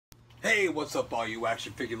Hey, what's up all you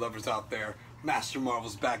action figure lovers out there? Master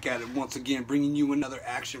Marvel's back at it once again, bringing you another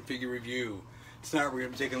action figure review. Tonight we're going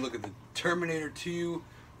to be taking a look at the Terminator 2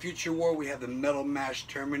 Future War. We have the Metal Mash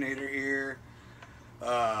Terminator here.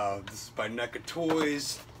 This is by Neca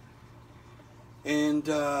Toys. And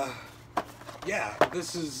yeah,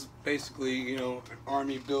 this is basically, you know, an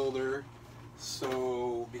army builder.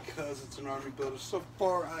 So because it's an army builder, so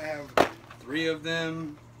far I have 3 of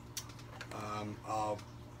them. I'll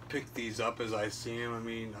pick these up as I see them. I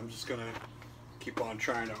mean, I'm just gonna keep on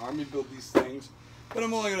trying to army build these things, but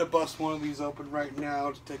I'm only gonna bust one of these open right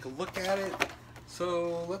now to take a look at it.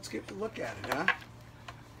 So let's get a look at it, huh?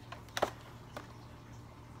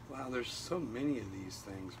 Wow, there's so many of these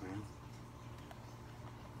things, man.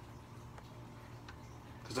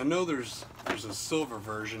 Because I know there's a silver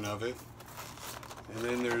version of it, and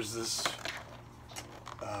then there's this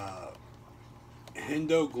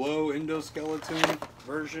Endoskeleton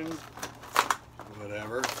version,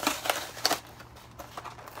 whatever.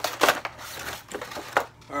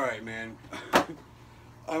 Alright, man.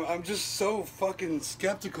 I'm just so fucking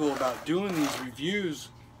skeptical about doing these reviews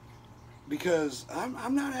because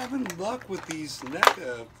I'm not having luck with these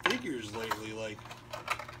NFK figures lately. Like,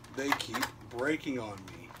 they keep breaking on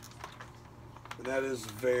me. And that is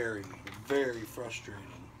very, very frustrating.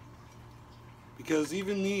 Because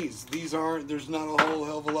even these aren't, there's not a whole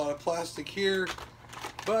hell of a lot of plastic here,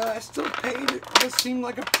 but I still paid it. It seemed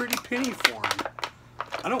like a pretty penny for them.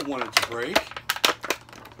 I don't want it to break.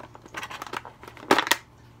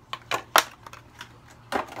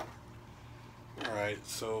 Alright,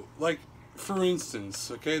 so, like, for instance,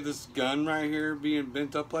 okay, this gun right here being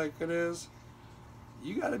bent up like it is,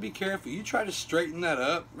 you gotta be careful. You try to straighten that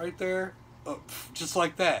up right there, just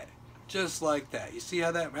like that. Just like that. You see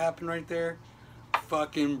how that happened right there?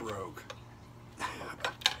 Fucking broke.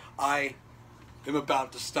 I am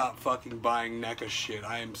about to stop fucking buying NECA shit.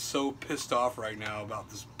 I am so pissed off right now about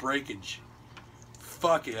this breakage.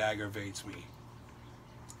 Fuck, it aggravates me.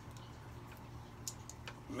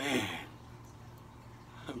 Man,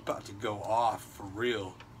 I'm about to go off for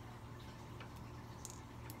real.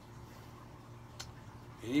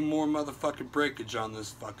 Any more motherfucking breakage on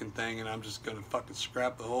this fucking thing and I'm just gonna fucking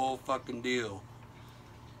scrap the whole fucking deal.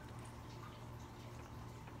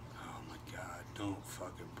 Don't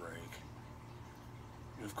fucking break.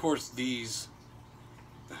 And of course these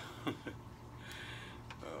oh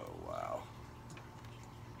wow.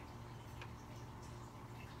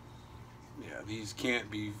 Yeah, these can't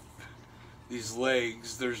be, these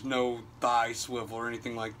legs, there's no thigh swivel or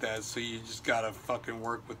anything like that, so you just gotta fucking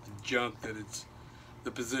work with the junk that it's,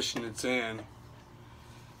 the position it's in.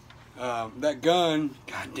 That gun,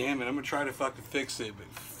 god damn it, I'm gonna try to fucking fix it, but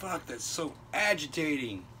fuck, that's so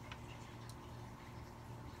agitating.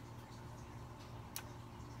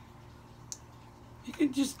 You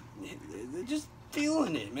can just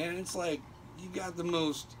feeling it, man. It's like you got the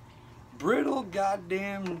most brittle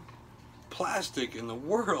goddamn plastic in the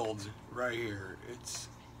world right here. It's,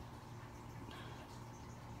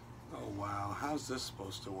 oh wow, how's this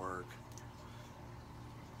supposed to work?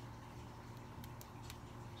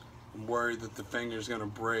 I'm worried that the finger's gonna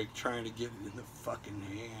break trying to get it in the fucking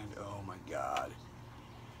hand. Oh my god.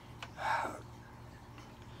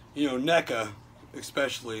 You know, NECA,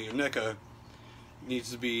 especially NECA,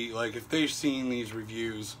 needs to be, like, if they're seeing these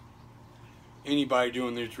reviews, anybody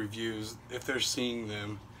doing these reviews, if they're seeing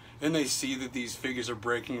them and they see that these figures are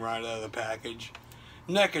breaking right out of the package,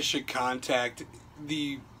 NECA should contact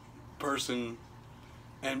the person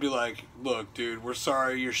and be like, look dude, we're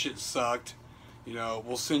sorry, your shit sucked, you know,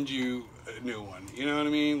 we'll send you a new one. You know what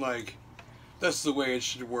I mean? Like, that's the way it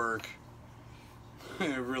should work.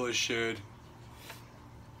 It really should.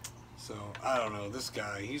 So, I don't know, this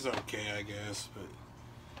guy, he's okay, I guess, but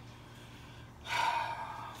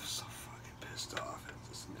I'm so fucking pissed off at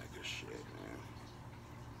this NECA shit, man.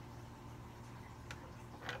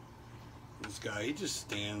 This guy, he just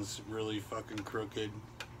stands really fucking crooked.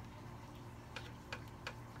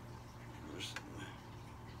 There's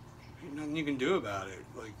ain't nothing you can do about it.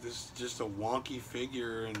 Like, this is just a wonky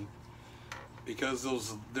figure, and because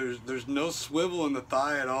there's no swivel in the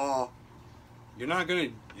thigh at all,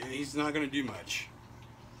 he's not gonna do much.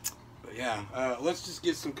 But yeah, let's just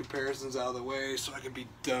get some comparisons out of the way so I can be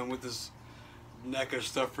done with this NECA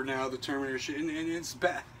stuff for now. The Terminator shit, and it's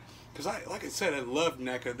bad because like I said, I love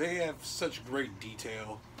NECA. They have such great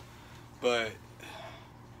detail, but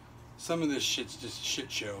some of this shit's just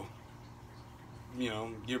shit show. You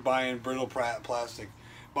know, you're buying brittle plastic,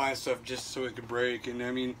 buying stuff just so it could break, and I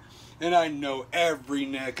mean. And I know every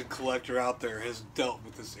NECA collector out there has dealt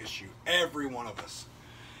with this issue. Every one of us.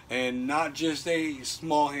 And not just a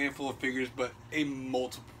small handful of figures, but a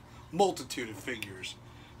multitude of figures.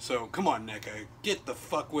 So come on, NECA, get the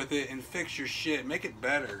fuck with it and fix your shit. Make it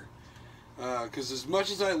better. Because as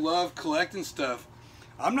much as I love collecting stuff,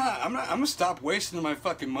 I'm gonna stop wasting my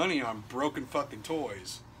fucking money on broken fucking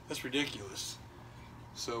toys. That's ridiculous.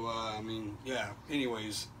 So I mean, yeah.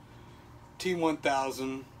 Anyways,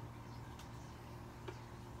 T1000.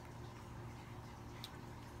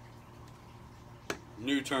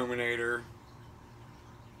 New Terminator.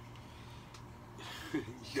 You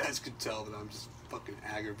guys can tell that I'm just fucking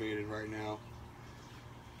aggravated right now.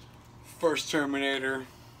 First Terminator.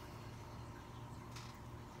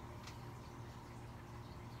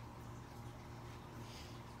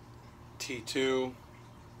 T2.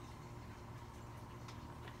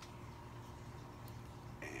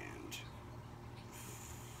 And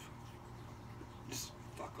just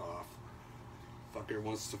fuck off. Fucker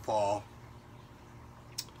wants to fall.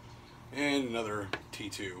 And another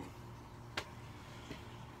T2.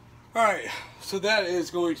 Alright, so that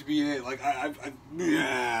is going to be it. Like,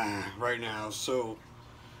 right now. So,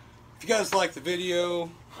 if you guys like the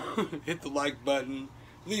video, hit the like button,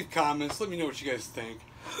 leave comments, let me know what you guys think.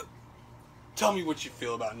 Tell me what you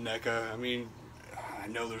feel about NECA. I mean, I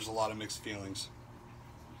know there's a lot of mixed feelings.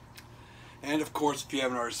 And of course, if you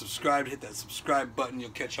haven't already subscribed, hit that subscribe button. You'll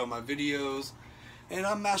catch all my videos. And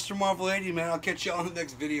I'm MasterMarvel80, man. I'll catch you on the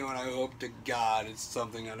next video, and I hope to God it's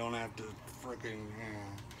something I don't have to freaking...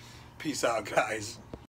 Peace out, guys.